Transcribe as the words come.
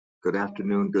good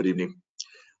afternoon, good evening.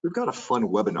 We've got a fun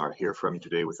webinar here from you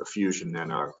today with AFuzion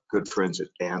and our good friends at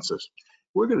Ansys.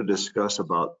 We're going to discuss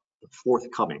about the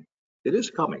forthcoming. It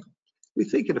is coming. We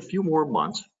think in a few more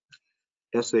months,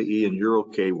 SAE and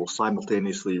EuroK will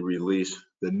simultaneously release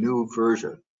the new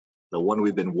version, the one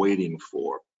we've been waiting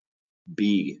for,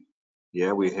 B.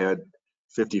 Yeah, we had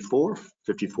 54,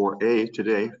 54A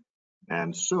today,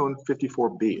 and soon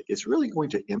 54B. It's really going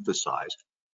to emphasize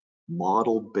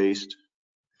model-based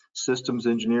systems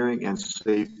engineering and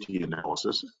safety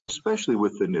analysis, especially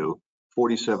with the new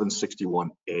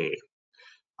 4761A.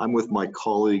 I'm with my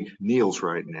colleague Niels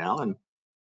right now, and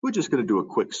we're just going to do a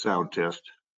quick sound test.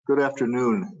 Good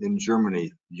afternoon in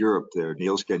Germany, Europe there.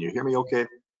 Niels, can you hear me okay?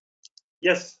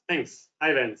 Yes, thanks.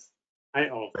 Hi, Vance. Hi,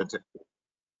 all.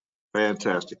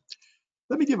 Fantastic.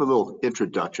 Let me give a little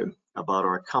introduction about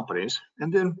our companies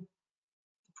and then the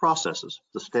processes,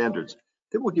 the standards.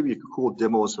 Then we'll give you a cool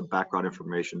demo and some background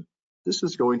information. This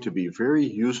is going to be very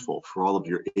useful for all of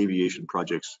your aviation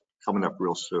projects coming up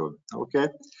real soon, okay?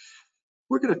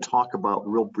 We're going to talk about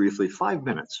real briefly, 5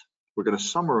 minutes. We're going to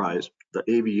summarize the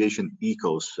aviation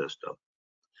ecosystem.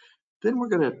 Then we're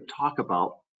going to talk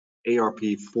about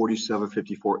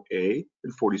ARP4754A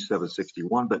and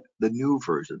 4761, but the new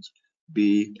versions,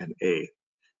 B and A.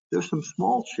 There's some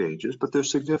small changes, but they're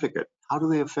significant. How do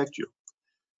they affect you?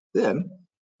 Then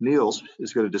Niels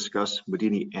is going to discuss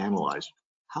Medini Analyze,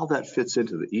 how that fits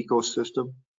into the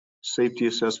ecosystem, safety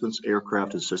assessments,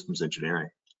 aircraft and systems engineering.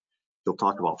 He'll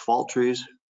talk about fault trees,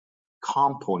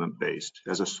 component-based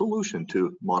as a solution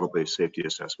to model-based safety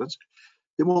assessments.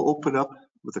 Then we'll open up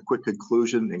with a quick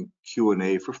conclusion and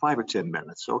Q&A for 5 or 10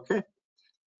 minutes, okay?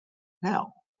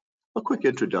 Now, a quick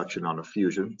introduction on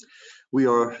AFuzion. We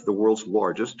are the world's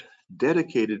largest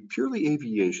dedicated purely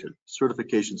aviation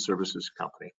certification services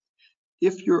company.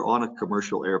 If you're on a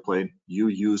commercial airplane, you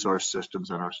use our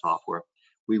systems and our software.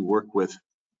 We work with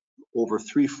over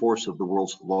 3/4 of the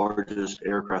world's largest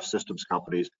aircraft systems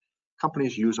companies.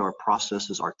 Companies use our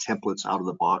processes, our templates out of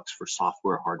the box for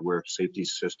software, hardware, safety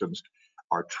systems,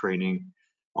 our training,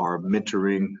 our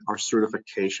mentoring, our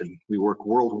certification. We work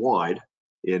worldwide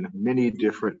in many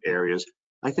different areas.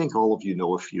 I think all of you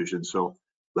know AFuzion, so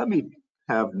let me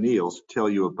have Niels tell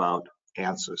you about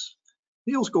Ansys.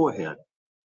 Niels, go ahead.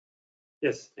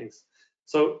 Yes, thanks.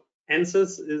 So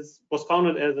Ansys was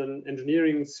founded as an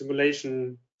engineering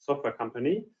simulation software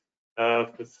company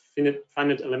with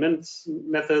finite elements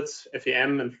methods,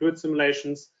 FEM and fluid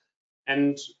simulations.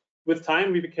 And with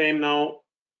time, we became now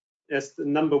as the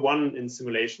 #1 in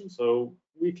simulation. So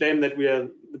we claim that we are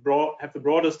have the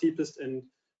broadest, deepest, and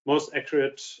most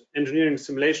accurate engineering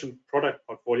simulation product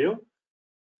portfolio.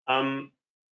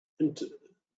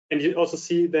 And you also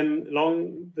see then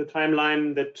along the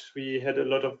timeline that we had a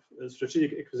lot of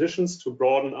strategic acquisitions to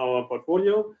broaden our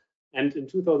portfolio. And in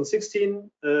 2016,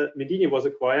 Medini was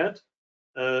acquired,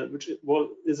 which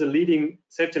is a leading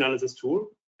safety analysis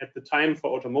tool at the time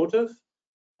for automotive.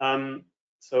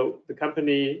 So the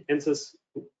company Ansys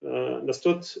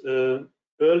understood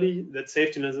early that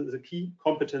safety analysis is a key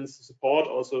competence to support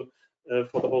also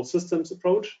for the whole systems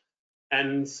approach.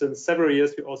 And since several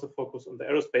years, we also focus on the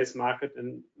aerospace market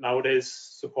and nowadays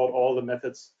support all the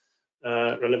methods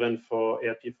relevant for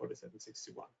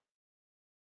ARP4761.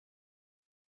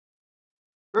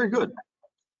 Very good.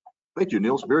 Thank you,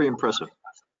 Niels. Very impressive.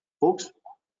 Folks,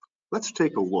 let's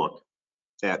take a look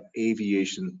at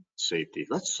aviation safety.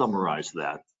 Let's summarize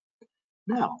that.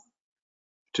 Now,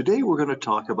 today we're going to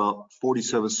talk about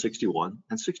 4761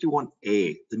 and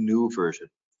 61A, the new version.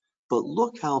 But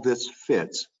look how this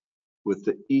fits with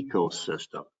the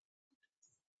ecosystem.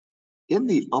 In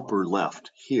the upper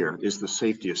left here is the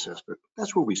safety assessment.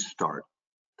 That's where we start.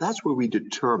 That's where we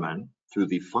determine through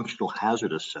the functional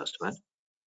hazard assessment,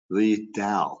 the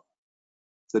DAL,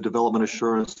 the development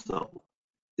assurance level.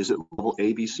 Is it level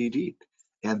A, B, C, D?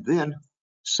 And then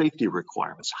safety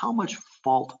requirements. How much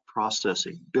fault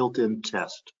processing, built-in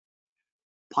test,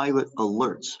 pilot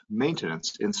alerts,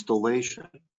 maintenance, installation,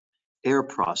 air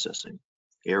processing,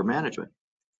 air management.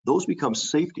 Those become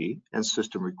safety and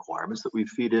system requirements that we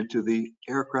feed into the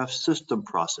aircraft system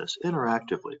process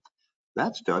interactively.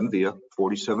 That's done via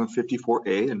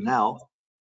 4754A and now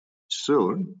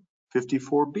soon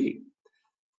 54B.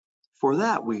 For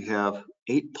that, we have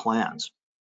 8 plans.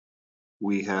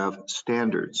 We have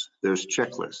standards, there's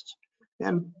checklists,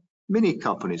 and many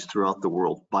companies throughout the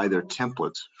world buy their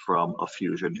templates from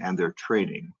AFuzion and their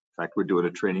training. In fact, we're doing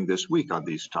a training this week on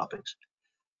these topics.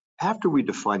 After we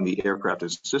define the aircraft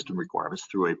and system requirements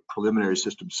through a preliminary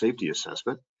system safety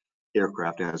assessment,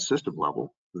 aircraft and system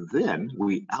level, then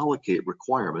we allocate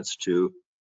requirements to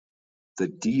the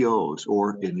DOs,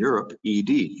 or in Europe, ED,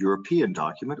 European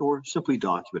document, or simply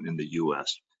document in the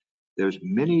US. There's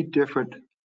many different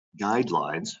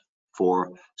guidelines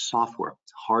for software,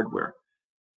 hardware,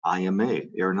 IMA,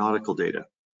 aeronautical data,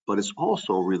 but it's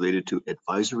also related to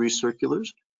advisory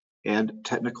circulars and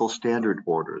technical standard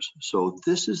orders. So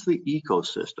this is the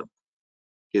ecosystem.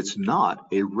 It's not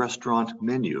a restaurant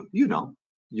menu. You know,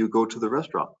 you go to the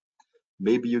restaurant,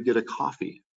 maybe you get a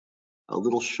coffee, a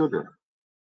little sugar.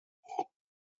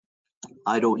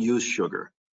 I don't use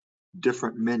sugar.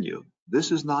 Different menu.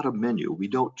 This is not a menu. We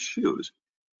don't choose,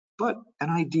 but an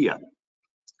idea.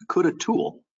 Could a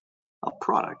tool, a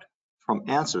product from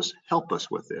Ansys help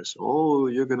us with this? Oh,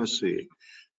 you're going to see.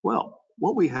 Well,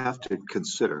 what we have to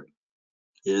consider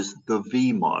is the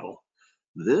V model.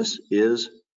 This is,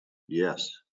 yes,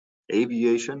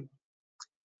 aviation,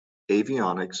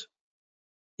 avionics,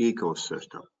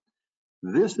 ecosystem.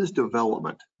 This is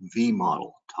development V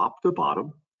model, top to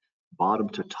bottom, bottom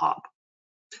to top.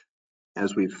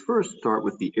 As we first start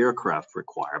with the aircraft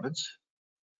requirements,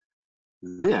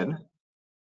 then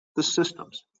the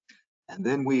systems, and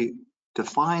then we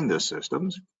define the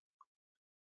systems,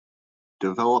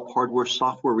 develop hardware,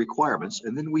 software requirements,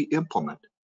 and then we implement.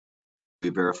 We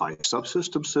verify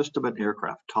subsystem, system, and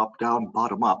aircraft, top down,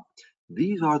 bottom up.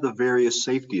 These are the various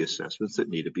safety assessments that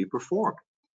need to be performed.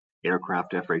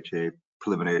 Aircraft, FHA,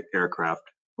 preliminary aircraft.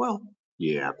 Well,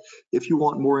 yeah, if you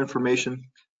want more information,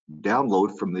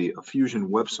 download from the AFuzion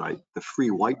website the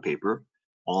free white paper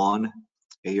on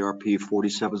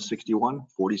ARP4761,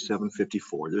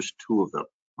 4754. There's two of them,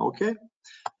 okay?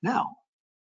 Now,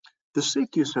 the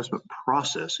safety assessment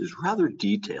process is rather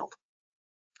detailed.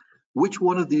 Which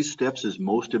one of these steps is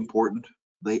most important?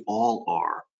 They all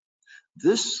are.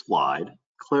 This slide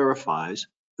clarifies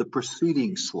the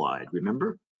preceding slide.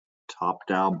 Remember? Top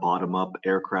down, bottom up,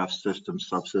 aircraft system,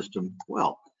 subsystem.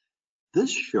 Well,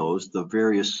 this shows the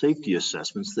various safety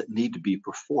assessments that need to be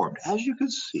performed. As you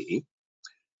can see,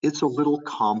 it's a little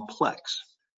complex.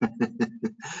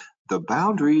 The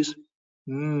boundaries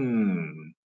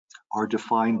are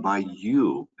defined by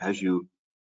you as you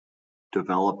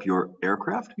develop your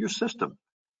aircraft, your system,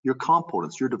 your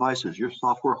components, your devices, your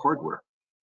software, hardware.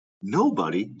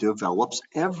 Nobody develops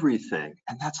everything,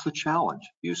 and that's the challenge,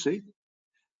 you see?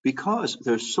 Because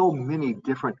there's so many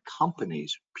different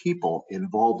companies, people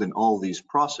involved in all these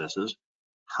processes,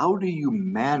 how do you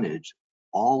manage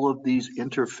all of these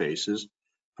interfaces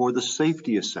for the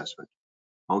safety assessment?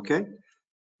 Okay,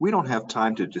 we don't have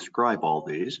time to describe all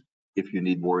these. If you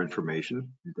need more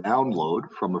information,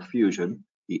 download from AFuzion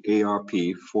the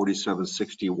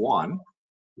ARP4761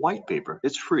 white paper.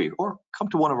 It's free, or come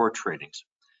to one of our trainings.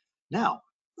 Now,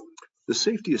 the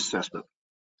safety assessment,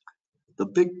 the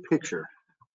big picture,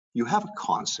 you have a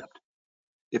concept.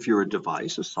 If you're a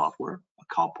device, a software, a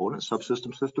component,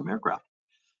 subsystem, system, aircraft,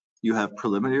 you have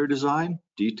preliminary design,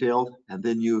 detailed, and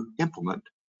then you implement,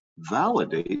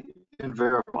 validate, and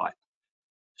verify.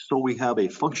 So we have a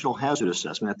functional hazard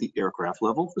assessment at the aircraft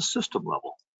level, the system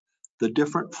level, the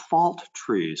different fault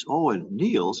trees. Oh, and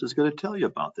Niels is going to tell you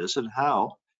about this and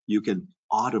how you can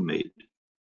automate,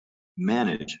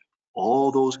 manage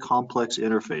all those complex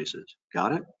interfaces.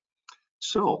 Got it?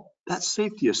 So that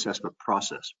safety assessment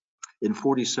process in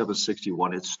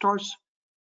 4761, it starts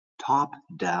top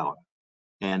down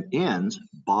and ends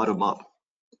bottom up.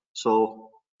 So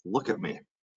look at me.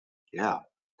 Yeah.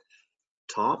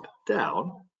 Top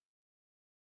down,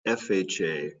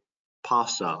 FHA,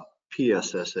 PASA,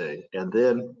 PSSA, and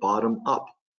then bottom up,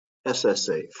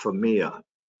 SSA, FMEA,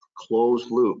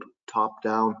 closed loop, top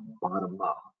down, bottom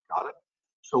up. Got it?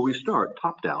 So we start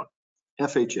top down,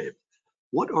 FHA.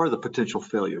 What are the potential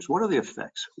failures? What are the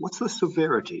effects? What's the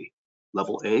severity?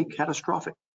 Level A,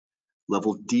 catastrophic.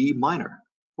 Level D, minor,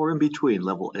 or in between,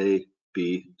 level A,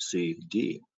 B, C,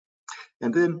 D.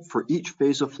 And then for each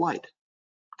phase of flight,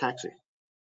 taxi,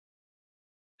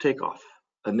 takeoff,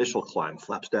 initial climb,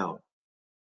 flaps down,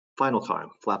 final climb,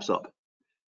 flaps up.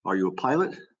 Are you a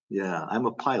pilot? Yeah, I'm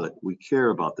a pilot. We care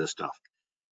about this stuff.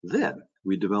 Then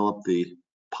we develop the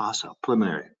PASA,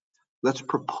 preliminary. Let's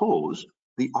propose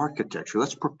the architecture.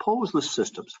 Let's propose the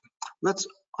systems. Let's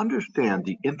understand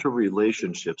the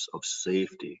interrelationships of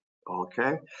safety,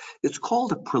 okay? It's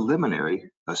called a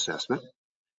preliminary assessment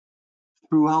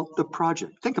throughout the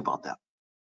project. Think about that.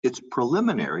 It's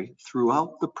preliminary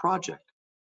throughout the project.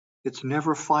 It's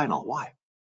never final. Why?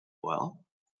 Well,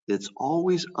 it's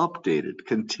always updated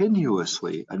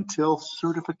continuously until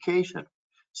certification.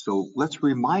 So let's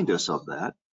remind us of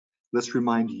that. Let's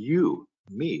remind you,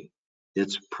 me,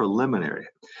 it's preliminary.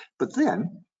 But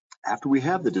then, after we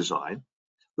have the design,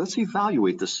 let's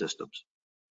evaluate the systems,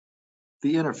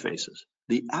 the interfaces,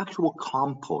 the actual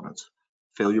components,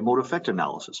 failure mode effect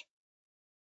analysis,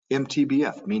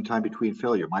 MTBF, mean time between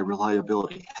failure, my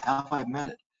reliability, have I met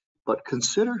it? But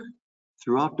consider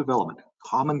throughout development,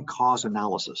 common cause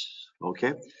analysis,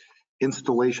 okay?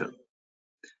 Installation,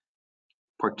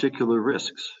 particular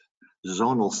risks,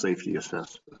 zonal safety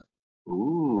assessment.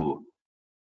 Ooh,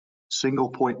 single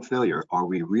point failure, are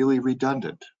we really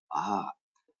redundant?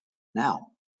 Now,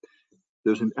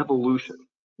 there's an evolution.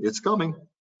 It's coming.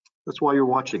 That's why you're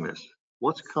watching this.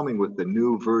 What's coming with the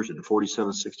new version,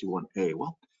 4761A?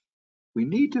 Well, we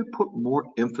need to put more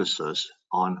emphasis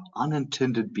on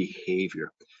unintended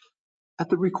behavior at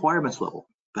the requirements level,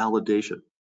 validation,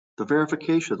 the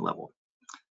verification level,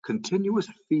 continuous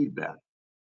feedback.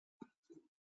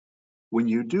 When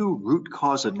you do root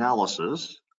cause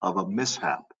analysis of a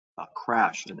mishap, a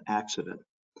crash, an accident,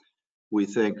 we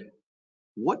think,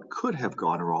 what could have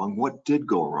gone wrong? What did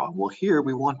go wrong? Well, here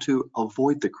we want to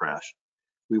avoid the crash.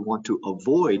 We want to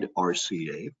avoid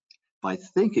RCA by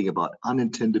thinking about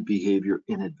unintended behavior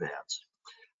in advance.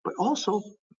 But also,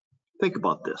 think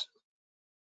about this.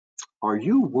 Are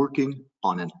you working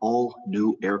on an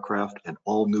all-new aircraft, an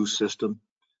all-new system?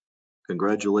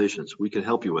 Congratulations, we can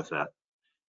help you with that.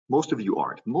 Most of you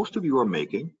aren't. Most of you are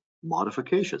making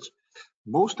modifications.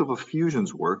 Most of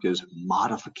AFusion's work is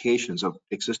modifications of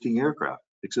existing aircraft,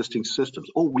 existing systems.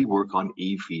 Oh, we work on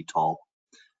eVTOL,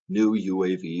 new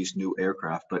UAVs, new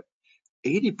aircraft, but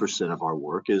 80% of our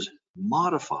work is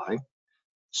modifying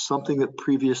something that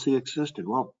previously existed.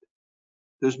 Well,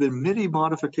 there's been many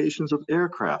modifications of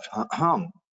aircraft.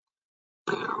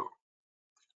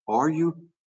 Are you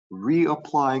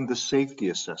reapplying the safety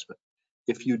assessment?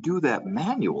 If you do that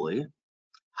manually,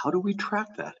 how do we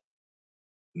track that?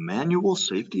 Manual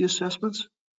safety assessments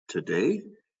today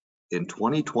in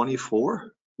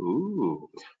 2024? Ooh,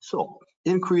 so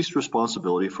increased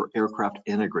responsibility for aircraft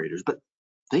integrators, but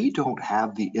they don't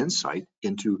have the insight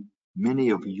into many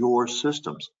of your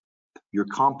systems, your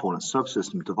component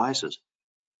subsystem devices.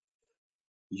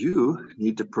 You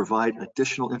need to provide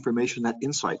additional information, that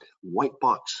insight, white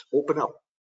box, open up.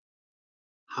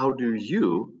 How do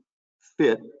you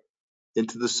fit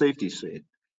into the safety scene?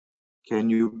 Can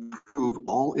you prove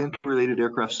all interrelated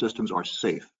aircraft systems are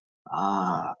safe?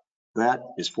 That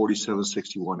is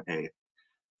 4761A.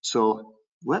 So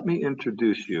let me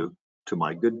introduce you to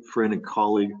my good friend and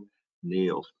colleague,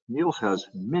 Niels. Niels has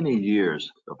many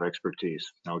years of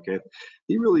expertise, okay?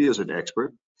 He really is an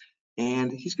expert,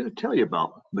 and he's gonna tell you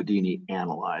about Medini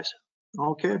Analyze,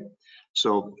 okay?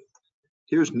 So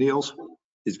here's Niels.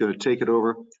 He's gonna take it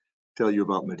over, tell you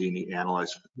about Medini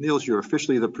Analyze. Niels, you're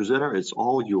officially the presenter. It's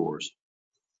all yours.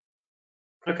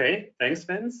 Okay, thanks,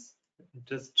 Vince.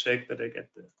 Just check that I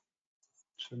get the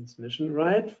transmission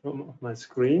right from my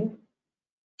screen.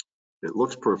 It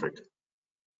looks perfect.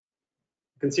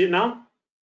 You can see it now?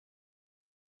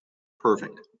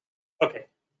 Perfect. Okay,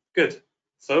 good.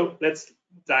 So let's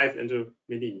dive into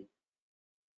Medini.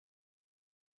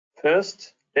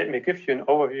 First, let me give you an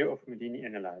overview of Medini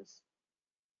Analyze.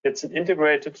 It's an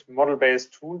integrated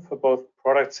model-based tool for both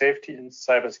product safety and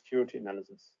cybersecurity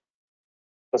analysis.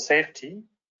 For safety,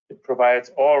 it provides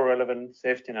all relevant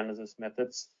safety analysis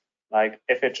methods like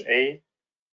FHA,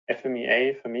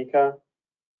 FMEA, FAMICA,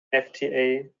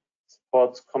 FTA,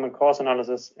 supports common cause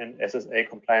analysis and SSA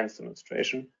compliance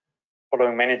demonstration,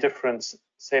 following many different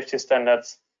safety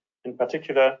standards, in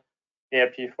particular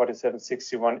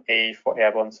ARP4761A for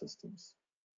airborne systems.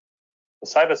 For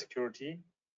cybersecurity,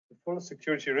 the full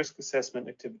security risk assessment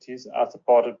activities are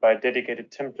supported by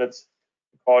dedicated templates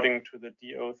according to the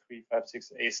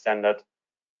DO356A standard,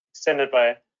 extended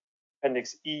by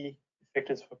Appendix E,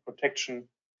 effectiveness for protection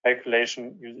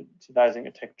calculation utilizing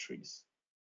attack trees.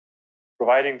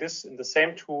 Providing this in the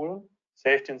same tool,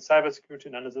 safety and cybersecurity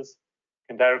analysis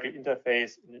can directly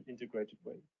interface in an integrated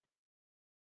way.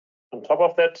 On top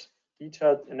of that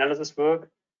detailed analysis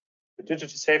work, the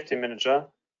Digital Safety Manager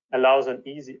allows an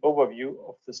easy overview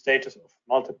of the status of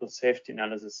multiple safety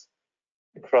analysis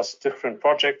across different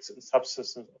projects and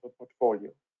subsystems of a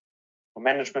portfolio. For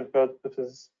management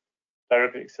purposes,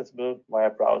 directly accessible via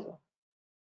browser.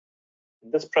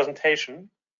 In this presentation,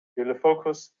 we will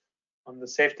focus on the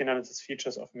safety analysis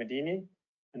features of Medini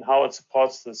and how it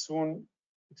supports the soon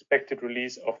expected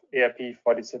release of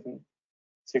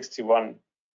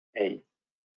ARP4761A.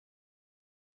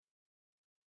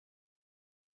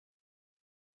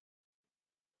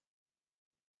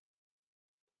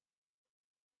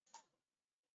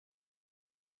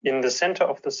 In the center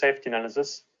of the safety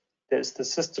analysis, there is the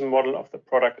system model of the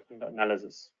product under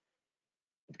analysis.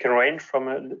 It can range from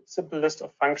a simple list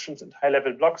of functions and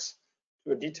high-level blocks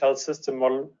to a detailed system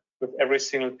model with every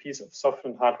single piece of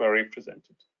software and hardware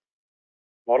represented.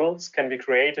 Models can be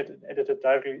created and edited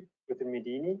directly within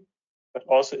Medini, but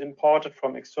also imported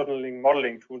from external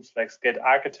modeling tools like Skate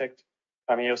Architect,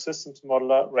 Cameo Systems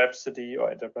Modeler, Rhapsody,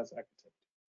 or Enterprise Architect.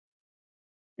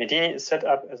 Medini is set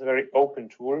up as a very open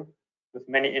tool with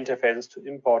many interfaces to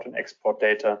import and export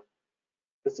data.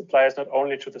 This applies not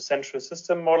only to the central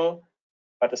system model,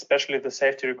 but especially the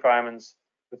safety requirements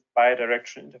with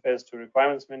bidirectional interface to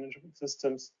requirements management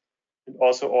systems, and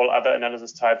also all other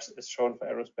analysis types as shown for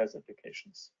aerospace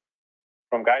applications.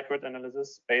 From guide word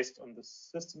analysis based on the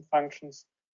system functions,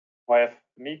 via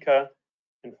Mica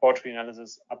and forgery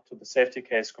analysis up to the safety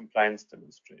case compliance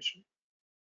demonstration.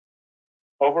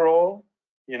 Overall,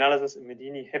 the analysis in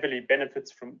Medini heavily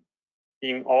benefits from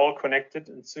being all connected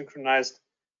and synchronized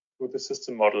with the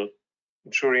system model,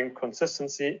 ensuring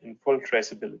consistency and full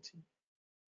traceability.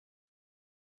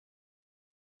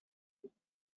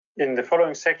 In the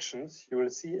following sections, you will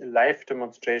see a live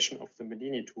demonstration of the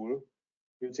Medini tool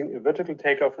using a vertical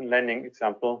takeoff and landing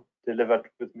example delivered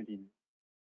with Medini.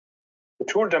 The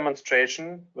tool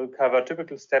demonstration will cover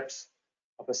typical steps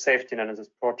of a safety analysis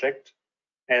project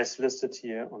as listed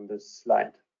here on this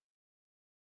slide.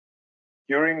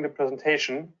 During the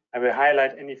presentation, I will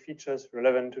highlight any features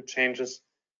relevant to changes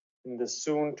in the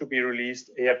soon to be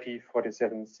released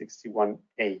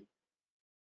ARP4761A.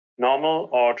 Normal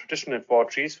or traditional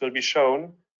forgeries will be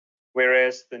shown,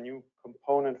 whereas the new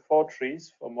component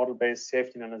forgeries for model-based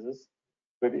safety analysis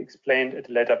will be explained at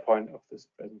a later point of this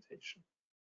presentation.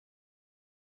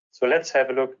 So let's have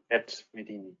a look at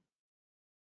Medini.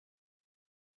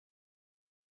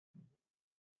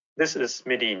 This is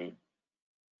Medini.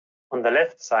 On the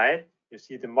left side, you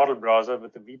see the model browser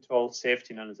with the VTOL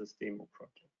safety analysis demo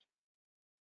project.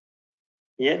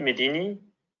 Here in Medini,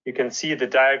 you can see the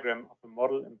diagram of a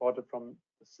model imported from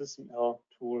the SysML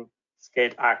tool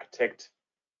Skate Architect,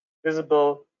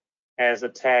 visible as a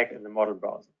tag in the model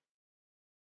browser.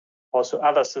 Also,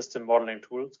 other system modeling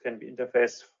tools can be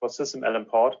interfaced for SysML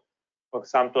import, for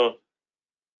example,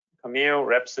 Cameo,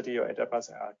 Rhapsody, or Enterprise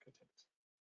Architect.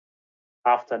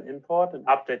 After an import, an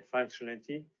update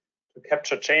functionality to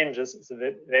capture changes is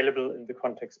available in the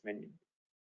context menu.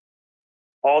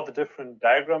 All the different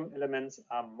diagram elements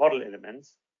are model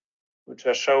elements, which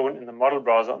are shown in the model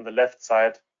browser on the left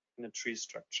side in a tree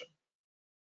structure.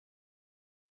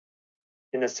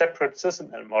 In a separate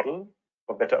SysML model,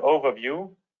 for better overview,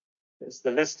 is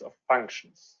the list of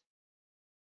functions.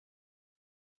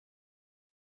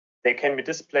 They can be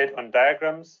displayed on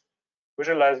diagrams,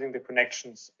 visualizing the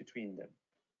connections between them.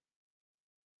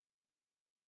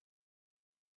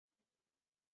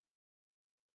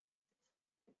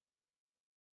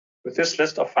 With this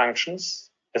list of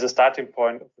functions as a starting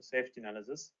point of the safety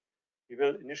analysis, we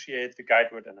will initiate the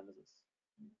guide word analysis.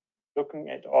 Looking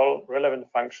at all relevant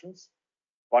functions,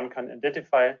 one can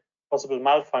identify possible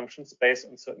malfunctions based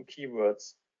on certain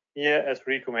keywords, here as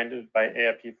recommended by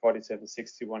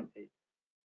ARP4761A.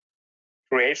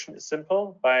 Creation is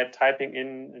simple by typing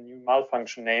in a new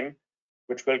malfunction name,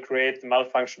 which will create the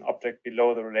malfunction object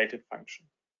below the related function.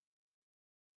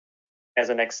 As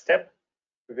a next step,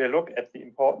 we will look at the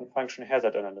important function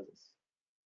hazard analysis.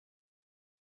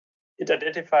 It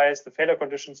identifies the failure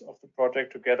conditions of the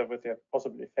project together with their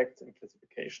possible effects and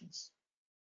classifications.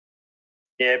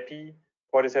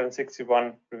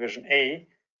 ARP4761 revision A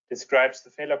describes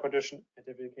the failure condition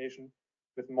identification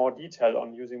with more detail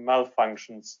on using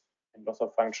malfunctions and loss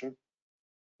of function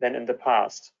than in the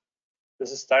past.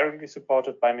 This is directly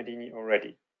supported by Medini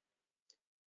already.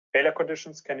 Failure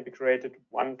conditions can be created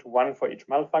one-to-one for each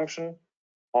malfunction,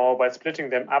 or by splitting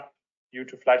them up due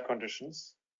to flight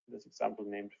conditions, in this example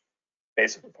named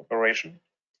base of operation,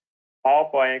 or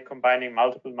by combining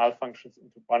multiple malfunctions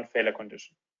into one failure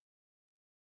condition.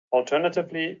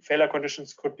 Alternatively, failure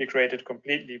conditions could be created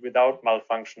completely without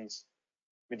malfunctions.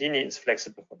 Medini is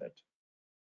flexible for that.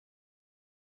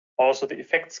 Also, the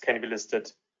effects can be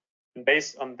listed, and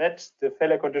based on that, the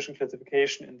failure condition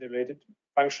classification in the related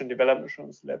function development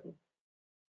level.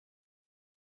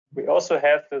 We also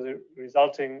have the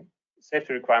resulting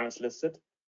safety requirements listed,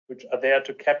 which are there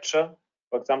to capture,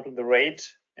 for example, the rate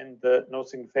and the no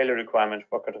single failure requirement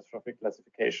for catastrophic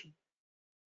classification.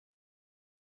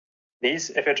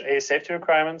 These FHA safety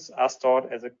requirements are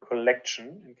stored as a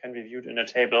collection and can be viewed in a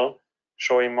table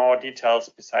showing more details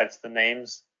besides the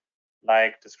names,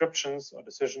 like descriptions or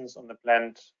decisions on the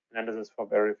planned analysis for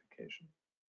verification.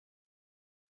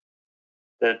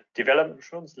 The development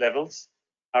assurance levels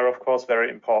are of course very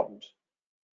important.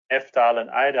 FDAL and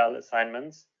IDAL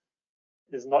assignments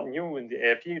is not new in the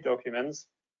ARP documents,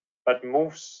 but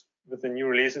moves with the new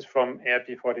releases from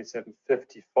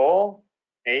ARP4754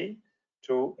 A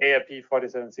to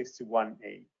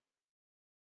ARP4761A.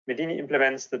 Medini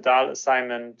implements the DAL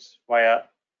assignment via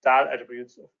DAL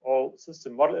attributes of all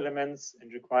system model elements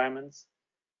and requirements,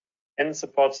 and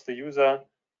supports the user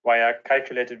via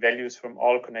calculated values from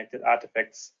all connected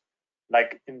artifacts,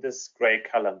 like in this gray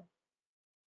column.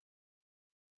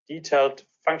 Detailed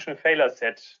functional failure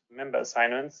set member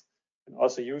assignments can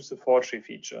also use the forgery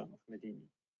feature of Medini.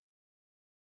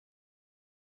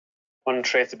 On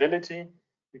traceability,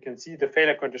 you can see the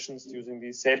failure conditions using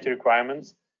these safety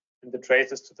requirements and the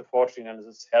traces to the forgery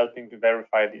analysis helping to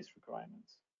verify these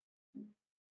requirements.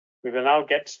 We will now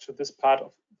get to this part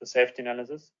of the safety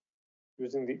analysis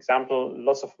using the example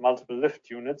loss of multiple lift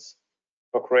units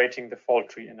for creating the fault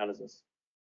tree analysis.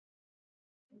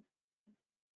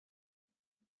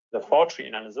 The fault tree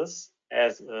analysis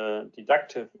as a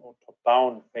deductive or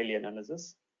top-down failure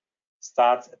analysis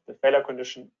starts at the failure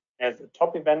condition as a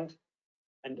top event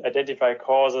and identify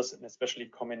causes and especially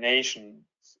combinations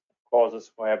of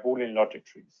causes via Boolean logic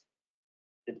trees.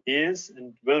 It is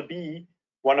and will be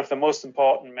one of the most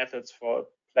important methods for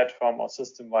platform or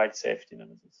system-wide safety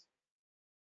analysis.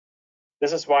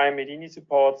 This is why Medini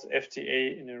supports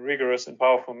FTA in a rigorous and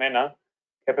powerful manner,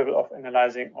 capable of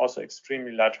analyzing also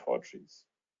extremely large fault trees.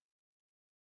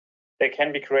 They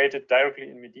can be created directly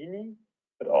in Medini,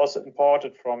 but also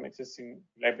imported from existing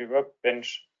library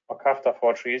workbench or Kafka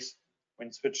fault trees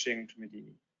when switching to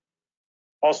Medini.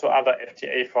 Also, other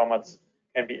FTA formats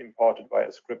can be imported via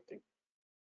scripting.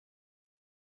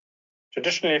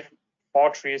 Traditionally,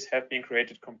 fault trees have been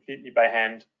created completely by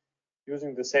hand,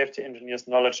 using the safety engineer's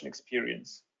knowledge and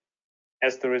experience.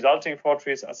 As the resulting fault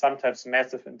trees are sometimes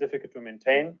massive and difficult to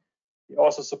maintain, we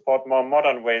also support more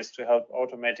modern ways to help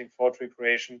automating fault tree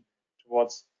creation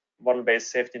towards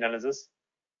model-based safety analysis.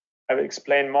 I will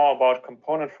explain more about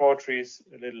component fault trees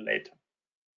a little later.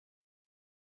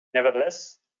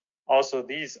 Nevertheless, also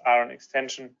these are an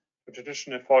extension to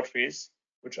traditional fault trees,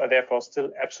 which are therefore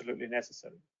still absolutely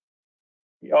necessary.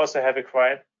 We also have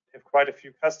quite a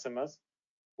few customers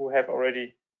who have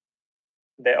already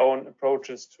their own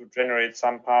approaches to generate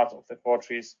some parts of the fault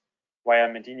trees via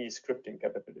Medini scripting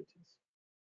capabilities.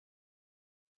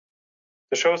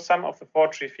 To show some of the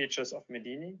fault tree features of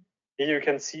Medini, here you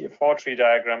can see a fault tree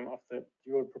diagram of the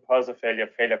dual propulsor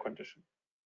failure condition.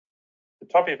 The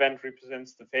top event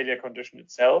represents the failure condition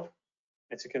itself,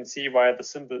 as you can see via the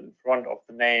symbol in front of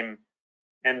the name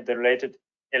and the related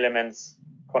elements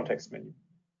context menu.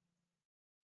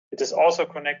 It is also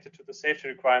connected to the safety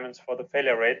requirements for the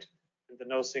failure rate and the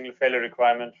no single failure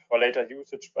requirement for later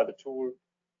usage by the tool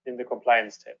in the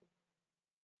compliance table.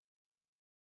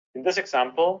 In this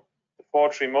example, the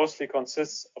fault tree mostly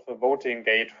consists of a voting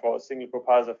gate for a single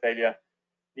propulsor failure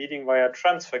leading via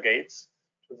transfer gates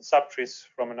to the subtrees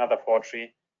from another fault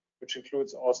tree, which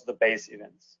includes also the base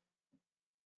events.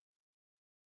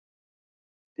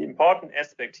 The important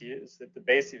aspect here is that the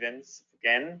base events,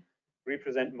 again,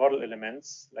 represent model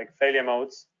elements like failure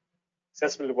modes,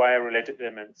 accessible via related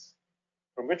elements,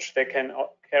 from which they can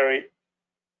carry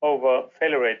over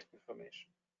failure rate information.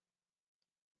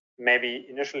 Maybe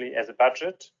initially as a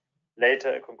budget,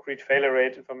 later a concrete failure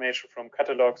rate information from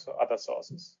catalogs or other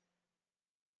sources.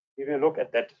 We will look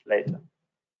at that later.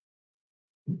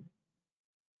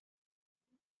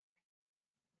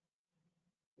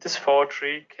 This fault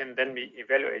tree can then be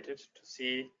evaluated to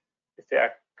see if there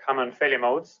are common failure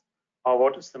modes or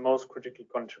what is the most critical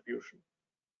contribution.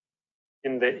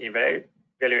 In the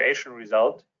evaluation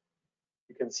result,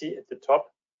 you can see at the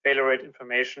top failure rate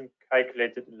information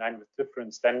calculated in line with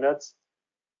different standards.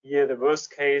 Here, the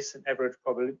worst case and average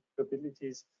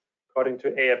probabilities according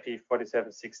to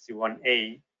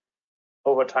ARP4761A,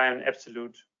 over time and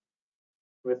absolute,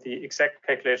 with the exact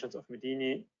calculations of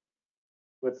Medini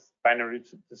with binary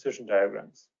decision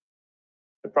diagrams.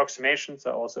 Approximations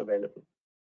are also available.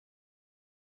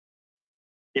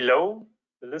 Below,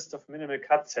 the list of minimal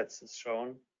cut sets is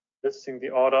shown, listing the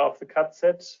order of the cut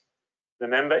set, the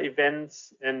member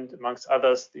events, and amongst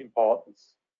others, the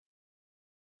importance.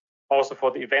 Also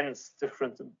for the events,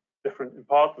 different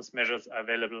importance measures are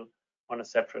available on a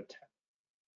separate tab.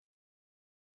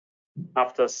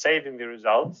 After saving the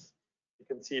results, you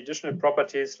can see additional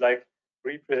properties like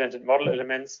represented model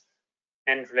elements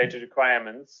and related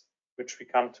requirements, which we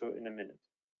come to in a minute.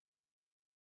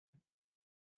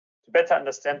 To better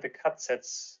understand the cut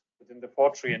sets within the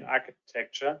fault tree and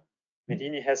architecture,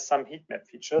 Medini has some heat map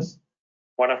features,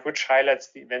 one of which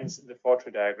highlights the events in the fault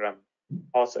tree diagram,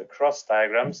 also across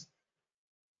diagrams,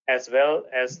 as well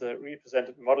as the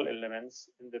represented model elements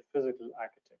in the physical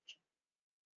architecture.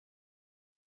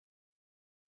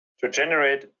 To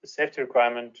generate a safety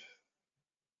requirement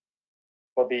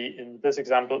For in this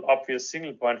example, obvious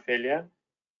single point failure,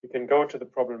 you can go to the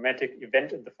problematic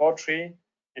event in the for tree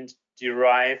and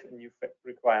derive a new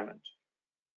requirement.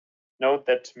 Note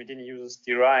that Medini uses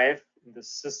derive in the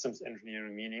systems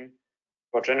engineering meaning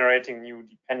for generating new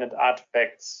dependent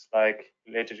artifacts like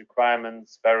related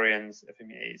requirements, variants,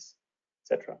 FMEAs,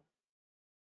 etc.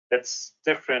 That's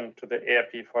different to the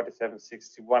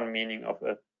ARP4761 meaning of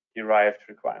a derived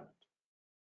requirement.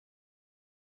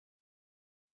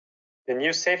 The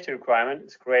new safety requirement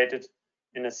is created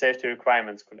in a safety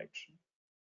requirements collection.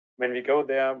 When we go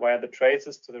there via the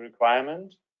traces to the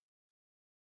requirement,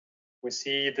 we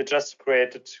see the just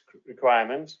created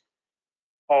requirement,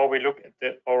 or we look at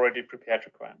the already prepared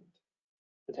requirement.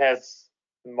 It has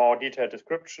a more detailed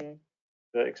description,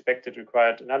 the expected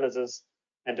required analysis,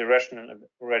 and the rationale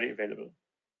already available.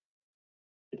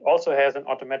 It also has an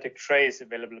automatic trace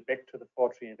available back to the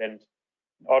for tree event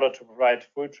in order to provide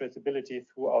full traceability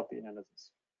throughout the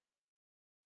analysis.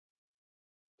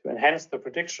 To enhance the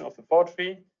prediction of the for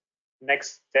tree, the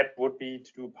next step would be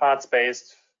to do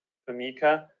parts-based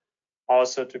FMEA,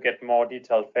 also to get more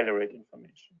detailed failure rate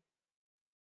information.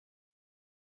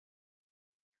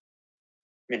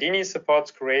 Medini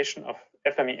supports creation of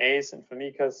FMEAs and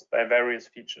FMEAs by various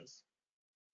features.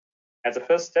 As a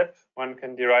first step, one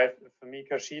can derive a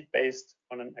FMEA sheet based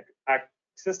on an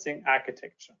existing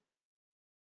architecture.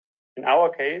 In our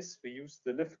case, we use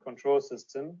the lift control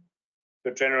system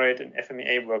to generate an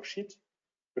FMEA worksheet,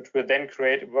 which will then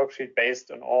create a worksheet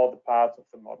based on all the parts of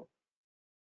the model.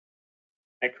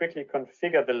 I quickly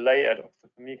configure the layout of the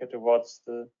FMEA towards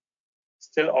the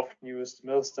still often used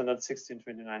MIL standard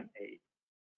 1629A.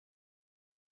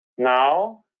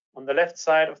 Now, on the left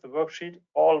side of the worksheet,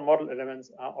 all model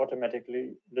elements are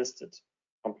automatically listed,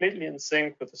 completely in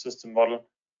sync with the system model,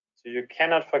 so you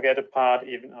cannot forget a part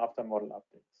even after model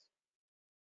updates.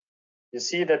 You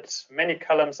see that many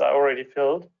columns are already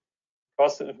filled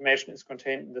because the information is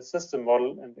contained in the system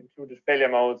model and included failure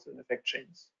modes and effect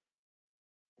chains.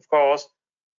 Of course,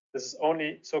 this is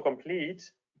only so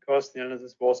complete because the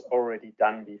analysis was already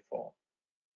done before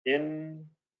in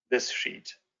this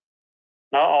sheet.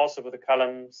 Now also with the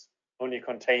columns only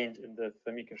contained in the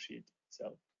FMEA sheet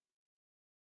itself.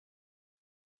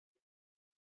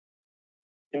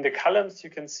 In the columns, you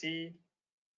can see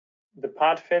the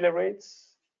part failure rates,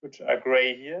 which are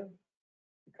gray here,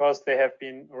 because they have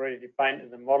been already defined in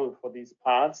the model for these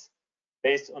parts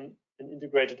based on an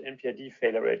integrated MPRD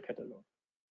failure rate catalog.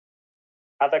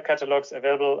 Other catalogs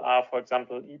available are, for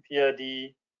example,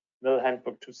 EPRD, MIL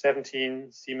Handbook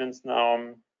 217, Siemens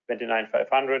Norm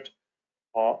 29500,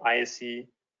 or IEC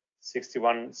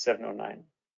 61709.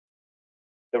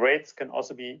 The rates can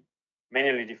also be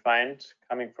manually defined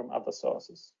coming from other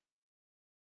sources.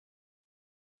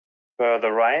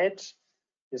 Further right,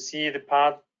 you see the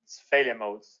parts failure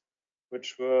modes,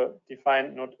 which were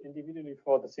defined not individually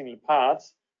for the single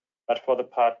parts, but for the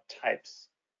part types.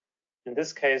 In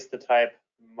this case, the type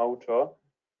motor,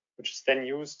 which is then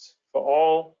used for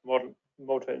all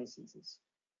motor instances.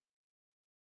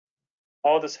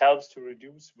 All this helps to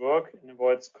reduce work and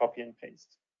avoids copy and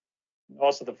paste. And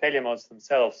also the failure modes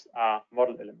themselves are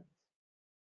model elements.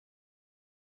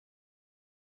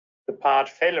 The part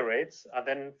failure rates are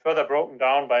then further broken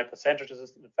down by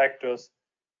percentages and factors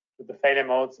to the failure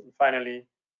modes and finally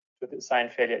to the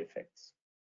assigned failure effects.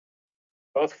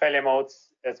 Both failure modes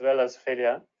as well as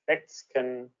failure effects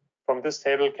from this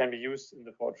table can be used in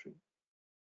the for tree.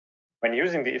 When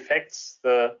using the effects,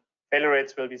 the failure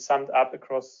rates will be summed up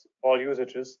across all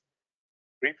usages,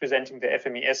 representing the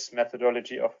FMES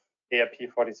methodology of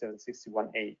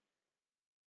ARP4761A.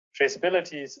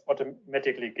 Traceability is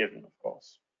automatically given, of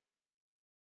course.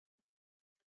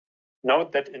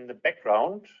 Note that in the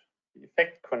background, the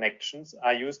effect connections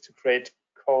are used to create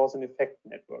cause and effect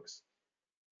networks,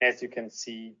 as you can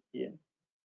see here.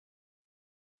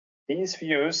 These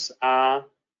views are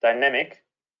dynamic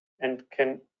and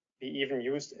can be even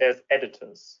used as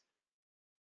editors.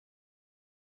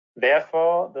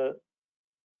 Therefore, the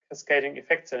cascading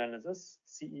effects analysis,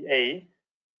 CEA,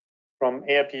 from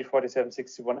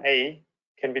ARP4761A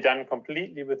can be done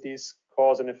completely with these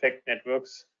cause and effect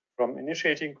networks from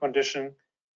initiating condition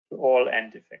to all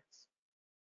end effects.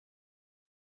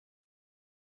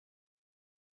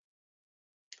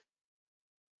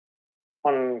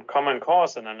 On common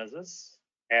cause analysis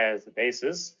as a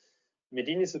basis,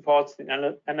 Medini supports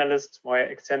the analyst via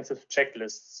extensive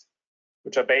checklists,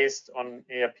 which are based on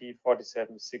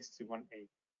ARP4761A.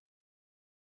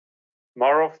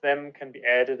 More of them can be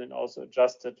added and also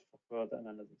adjusted for further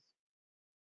analysis.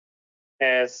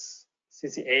 As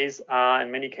CCAs are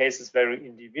in many cases very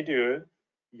individual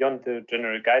beyond the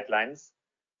general guidelines,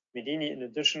 Medini, in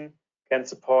addition, can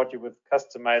support you with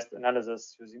customized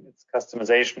analysis using its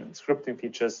customization and scripting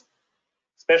features,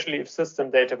 especially if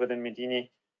system data within Medini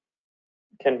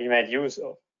can be made use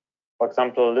of. For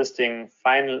example, listing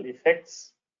final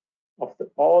effects of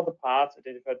all the parts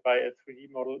identified by a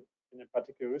 3D model in a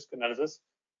particular risk analysis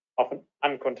of an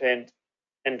uncontained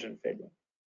engine failure.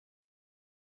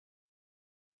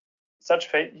 Such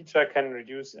feature can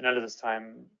reduce analysis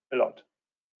time a lot.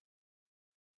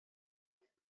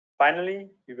 Finally,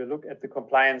 we will look at the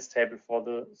compliance table for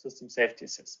the system safety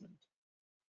assessment.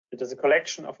 It is a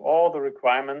collection of all the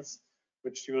requirements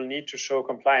which you will need to show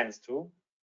compliance to,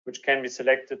 which can be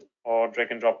selected or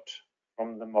drag and dropped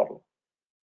from the model.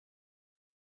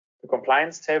 The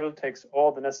compliance table takes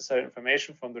all the necessary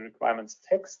information from the requirements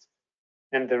text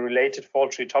and the related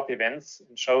fault-free top events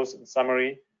and shows in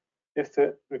summary if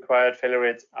the required failure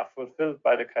rates are fulfilled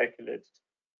by the calculated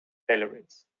failure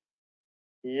rates.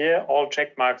 Here, all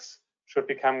check marks should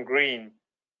become green,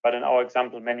 but in our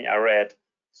example, many are red.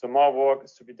 So more work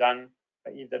is to be done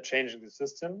by either changing the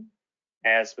system,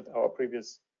 as with our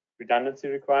previous redundancy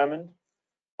requirement,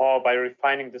 or by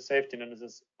refining the safety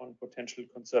analysis on potential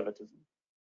conservatism.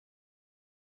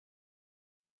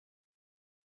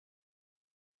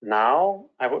 Now,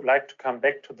 I would like to come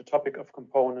back to the topic of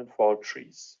component fault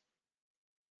trees.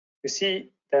 We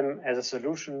see them as a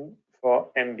solution for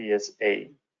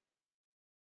MBSA.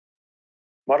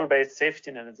 Model-based safety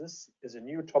analysis is a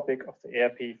new topic of the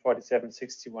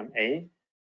ARP4761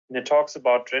 and it talks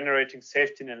about generating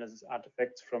safety analysis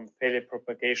artifacts from failure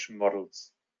propagation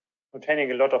models, containing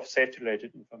a lot of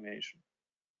safety-related information.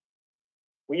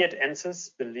 We at Ansys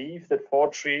believe that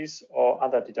fault trees or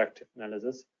other deductive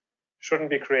analysis shouldn't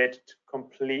be created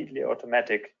completely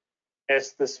automatic,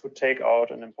 as this would take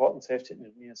out an important safety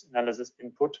engineer's analysis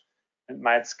input and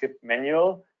might skip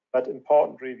manual but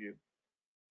important review.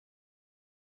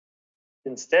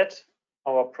 Instead,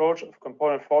 our approach of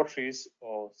component fault trees,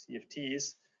 or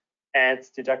CFTs, adds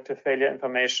deductive failure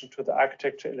information to the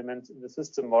architecture elements in the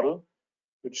system model,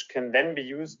 which can then be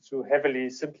used to heavily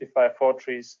simplify fault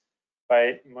trees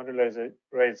by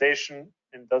modularization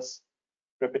and thus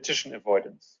repetition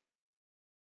avoidance.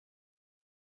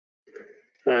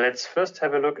 Let's first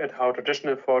have a look at how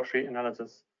traditional fault tree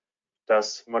analysis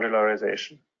does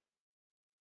modularization.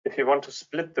 If you want to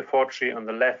split the fault tree on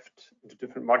the left into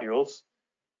different modules,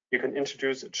 you can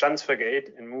introduce a transfer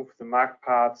gate and move the marked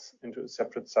parts into a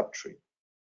separate subtree.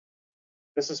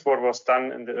 This is what was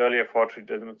done in the earlier fault tree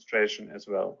demonstration as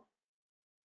well.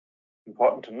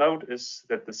 Important to note is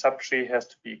that the subtree has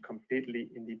to be completely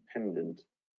independent.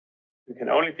 It can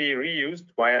only be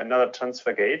reused via another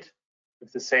transfer gate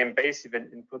if the same base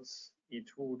event inputs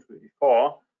E2 to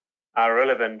E4 are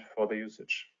relevant for the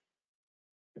usage.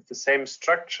 If the same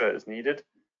structure is needed,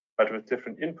 but with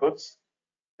different inputs,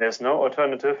 there's no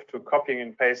alternative to copying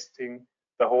and pasting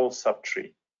the whole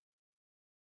subtree.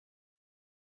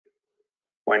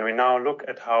 When we now look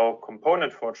at how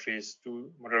component fault trees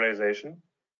do modularization,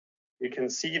 we can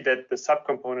see that the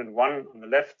subcomponent 1 on the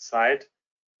left side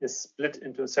is split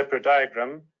into a separate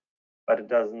diagram, but it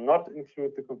does not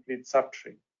include the complete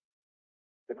subtree.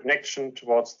 The connection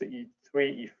towards the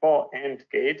E3, E4 AND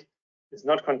gate is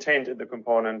not contained in the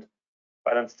component,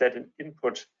 but instead an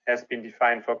input has been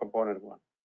defined for component 1.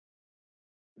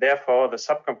 Therefore, the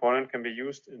subcomponent can be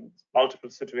used in multiple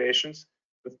situations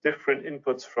with different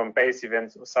inputs from base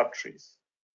events or subtrees.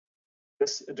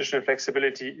 This additional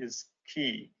flexibility is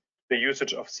key to the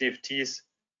usage of CFTs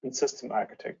in system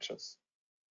architectures.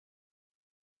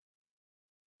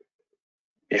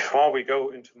 Before we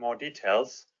go into more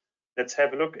details, let's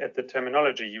have a look at the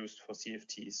terminology used for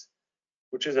CFTs,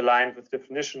 which is aligned with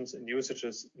definitions and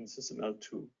usages in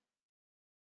SysML2.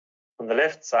 On the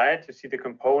left side, you see the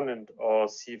component or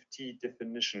CFT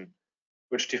definition,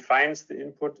 which defines the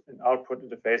input and output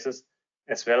interfaces,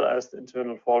 as well as the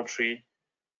internal fault tree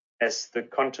as the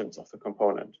contents of the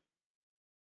component.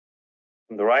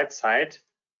 On the right side,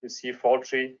 you see a fault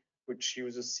tree which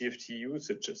uses CFT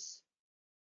usages.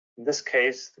 In this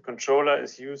case, the controller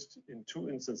is used in two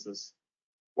instances,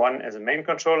 one as a main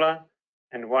controller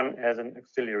and one as an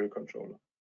auxiliary controller,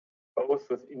 both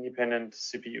with independent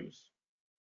CPUs.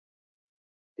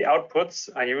 The outputs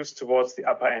are used towards the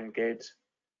upper AND gate.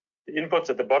 The inputs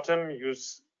at the bottom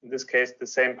use, in this case, the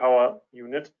same power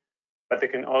unit, but they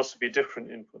can also be different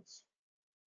inputs.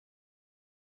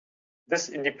 This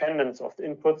independence of the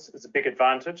inputs is a big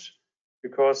advantage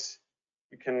because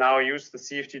you can now use the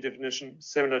CFT definition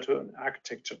similar to an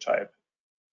architecture type,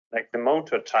 like the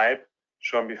motor type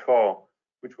shown before,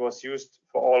 which was used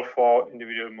for all 4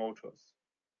 individual motors.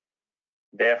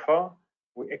 Therefore,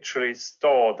 we actually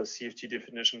store the CFT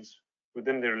definitions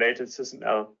within the related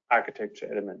SysML architecture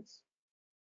elements.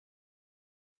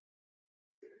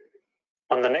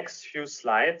 On the next few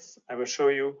slides, I will show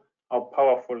you how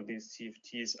powerful these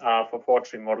CFTs are for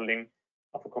fault-free modeling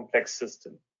of a complex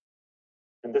system.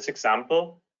 In this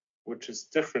example, which is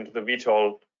different to the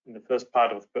VTOL in the first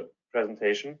part of the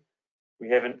presentation, we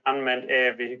have an unmanned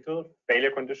air vehicle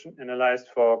failure condition analyzed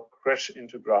for crash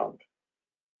into ground.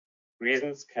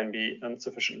 Reasons can be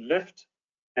insufficient lift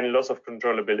and loss of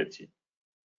controllability.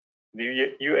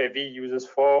 The UAV uses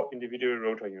 4 individual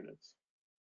rotor units.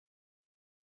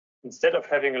 Instead of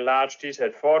having a large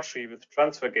detailed fault tree with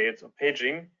transfer gates or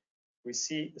paging, we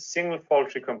see a single fault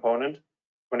tree component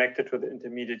connected to the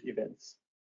intermediate events.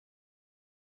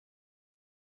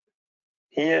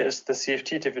 Here is the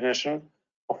CFT definition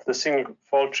of the single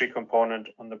fault tree component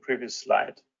on the previous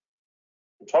slide.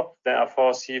 On top, there are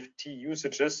 4 CFT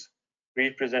usages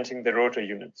representing the rotor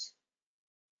units.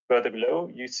 Further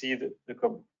below, you see the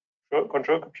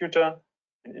control computer,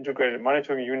 an integrated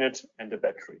monitoring unit, and a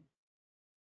battery.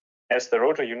 As the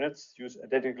rotor units use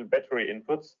identical battery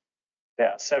inputs,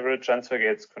 there are several transfer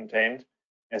gates contained,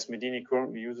 as Medini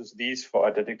currently uses these for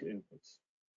identical inputs.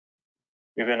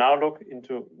 We will now look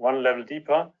into one level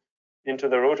deeper into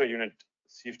the rotor unit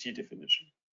CFT definition.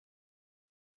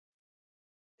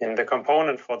 In the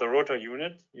component for the rotor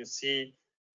unit, you see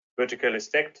vertically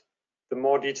stacked the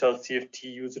more detailed CFT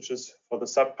usages for the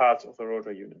subparts of the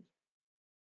rotor unit.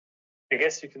 I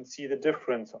guess you can see the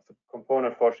difference of the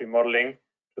component fault tree modeling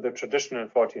to the traditional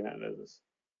fault tree analysis.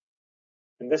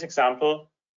 In this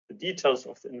example, the details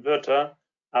of the inverter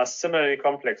are similarly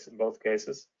complex in both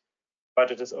cases,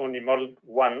 but it is only modeled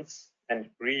once and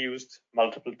reused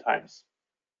multiple times.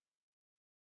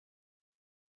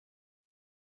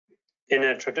 In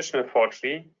a traditional fault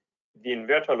tree, the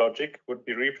inverter logic would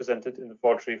be represented in the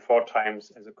fault tree 4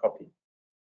 times as a copy.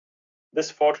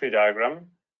 This fault tree diagram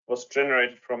was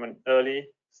generated from an early,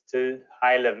 still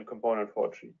high-level component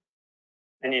fault tree.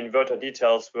 Any inverter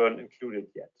details weren't included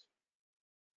yet.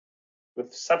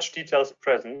 With such details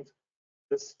present,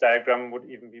 this diagram would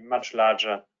even be much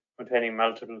larger, containing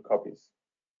multiple copies.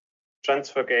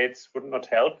 Transfer gates would not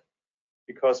help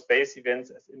because base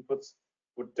events as inputs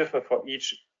would differ for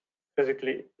each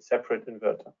physically separate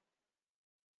inverter.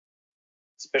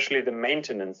 Especially the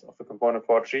maintenance of the component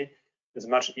fault tree is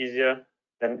much easier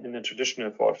than in a traditional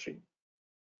fault tree,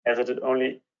 as it is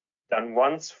only done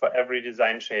once for every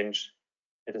design change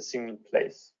at a single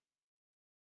place.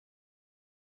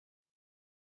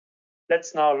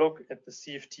 Let's now look at the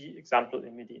CFT example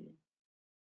in Medini.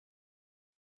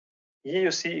 Here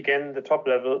you see again the top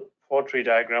level fault tree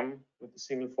diagram with a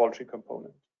single fault tree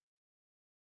component.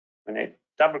 When I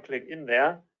double click in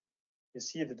there, you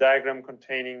see the diagram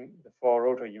containing the 4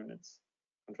 rotor units,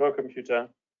 control computer,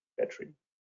 battery.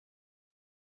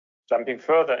 Jumping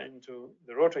further into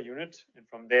the rotor unit and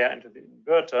from there into the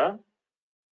inverter,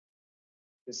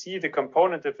 you see the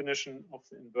component definition of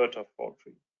the inverter fault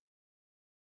tree.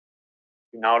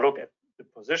 We now look at the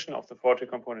position of the fault tree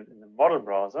component in the model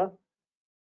browser.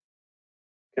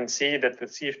 You can see that the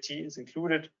CFT is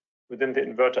included within the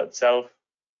inverter itself,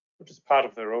 which is part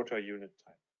of the rotor unit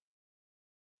type.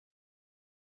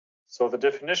 So the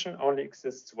definition only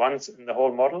exists once in the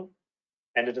whole model,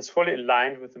 and it is fully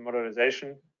aligned with the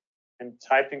modernization and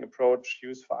typing approach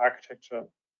used for architecture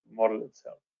model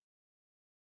itself.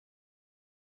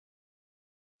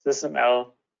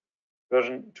 SysML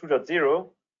version 2.0,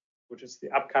 which is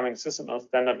the upcoming SysML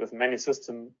standard with many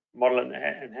system model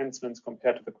enhancements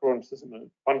compared to the current SysML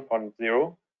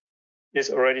 1.0, is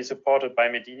already supported by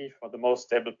Medini for the most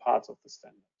stable parts of the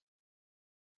standard.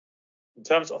 In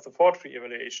terms of the fault tree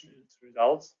evaluation and its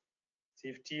results,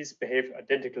 CFTs behave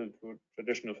identical to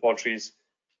traditional fault trees,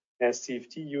 as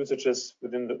CFT usages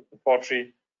within the fault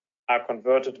tree are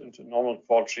converted into normal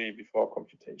fault tree before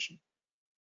computation.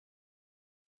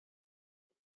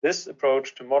 This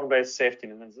approach to model-based safety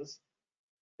analysis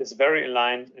is very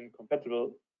aligned and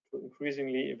compatible to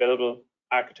increasingly available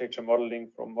architecture modeling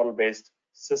from model-based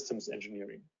systems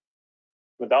engineering,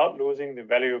 without losing the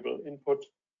valuable input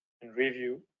and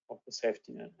review of the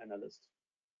safety analyst.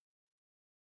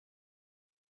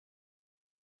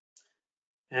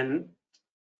 And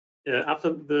after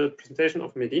the presentation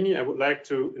of Medini, I would like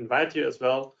to invite you as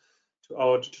well to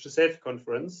our Digital Safety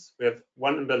Conference. We have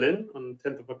one in Berlin on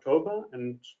 10th of October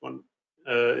and one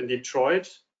in Detroit,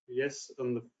 yes,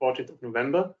 on the 14th of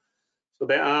November. So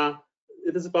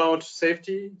it is about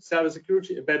safety,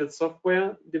 cybersecurity, embedded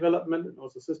software development, and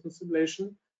also system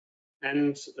simulation.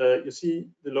 And you see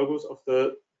the logos of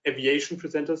the aviation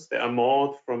presenters. There are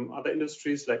more from other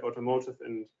industries like automotive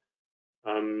and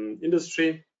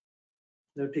industry.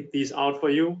 I'll pick these out for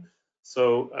you.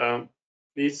 So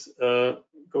please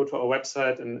go to our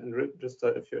website and register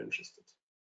if you're interested.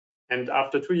 And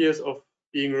after 2 years of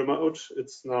being remote,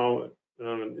 it's now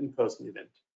an in-person event.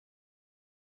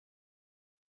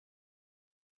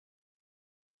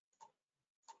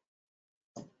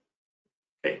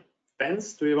 Okay,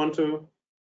 Benz, do you want to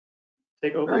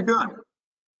take over? Very good.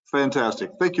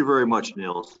 Fantastic. Thank you very much,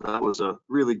 Niels. That was a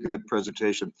really good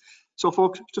presentation. So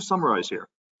folks, to summarize here,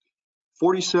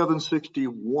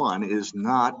 4761 is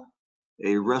not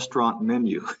a restaurant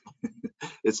menu.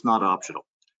 It's not optional.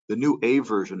 The new A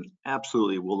version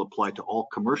absolutely will apply to all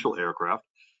commercial aircraft,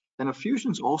 and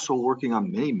AFuzion's also working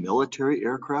on many military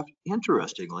aircraft.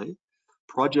 Interestingly,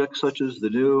 projects such as the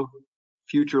new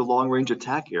Future Long-Range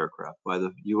Attack Aircraft by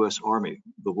the US Army,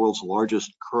 the world's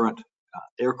largest current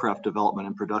aircraft development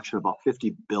and production, about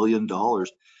 $50 billion,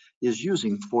 is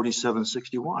using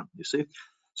 4761, you see?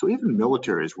 So even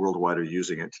militaries worldwide are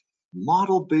using it.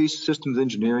 Model-based systems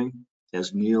engineering,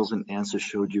 as Niels and Ansys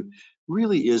showed you,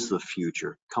 really is the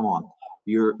future. Come on,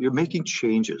 you're making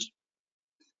changes.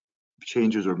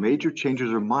 Changes are major,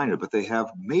 changes are minor, but they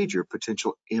have major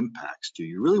potential impacts. Do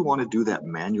you really want to do that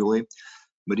manually?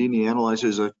 Medini Analyze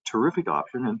is a terrific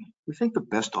option, and we think the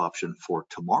best option for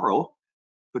tomorrow.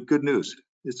 But good news,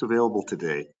 it's available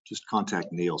today. Just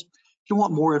contact Niels. If you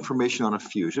want more information on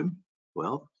AFuzion,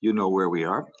 well, you know where we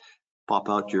are. Pop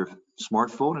out your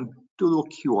smartphone and do a little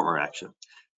QR action.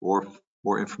 Or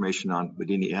more information on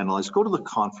Medini Analyze, go to the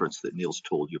conference that Niels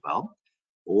told you about,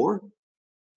 or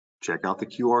check out the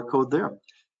QR code there.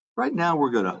 Right now,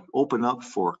 we're going to open up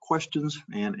for questions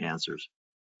and answers.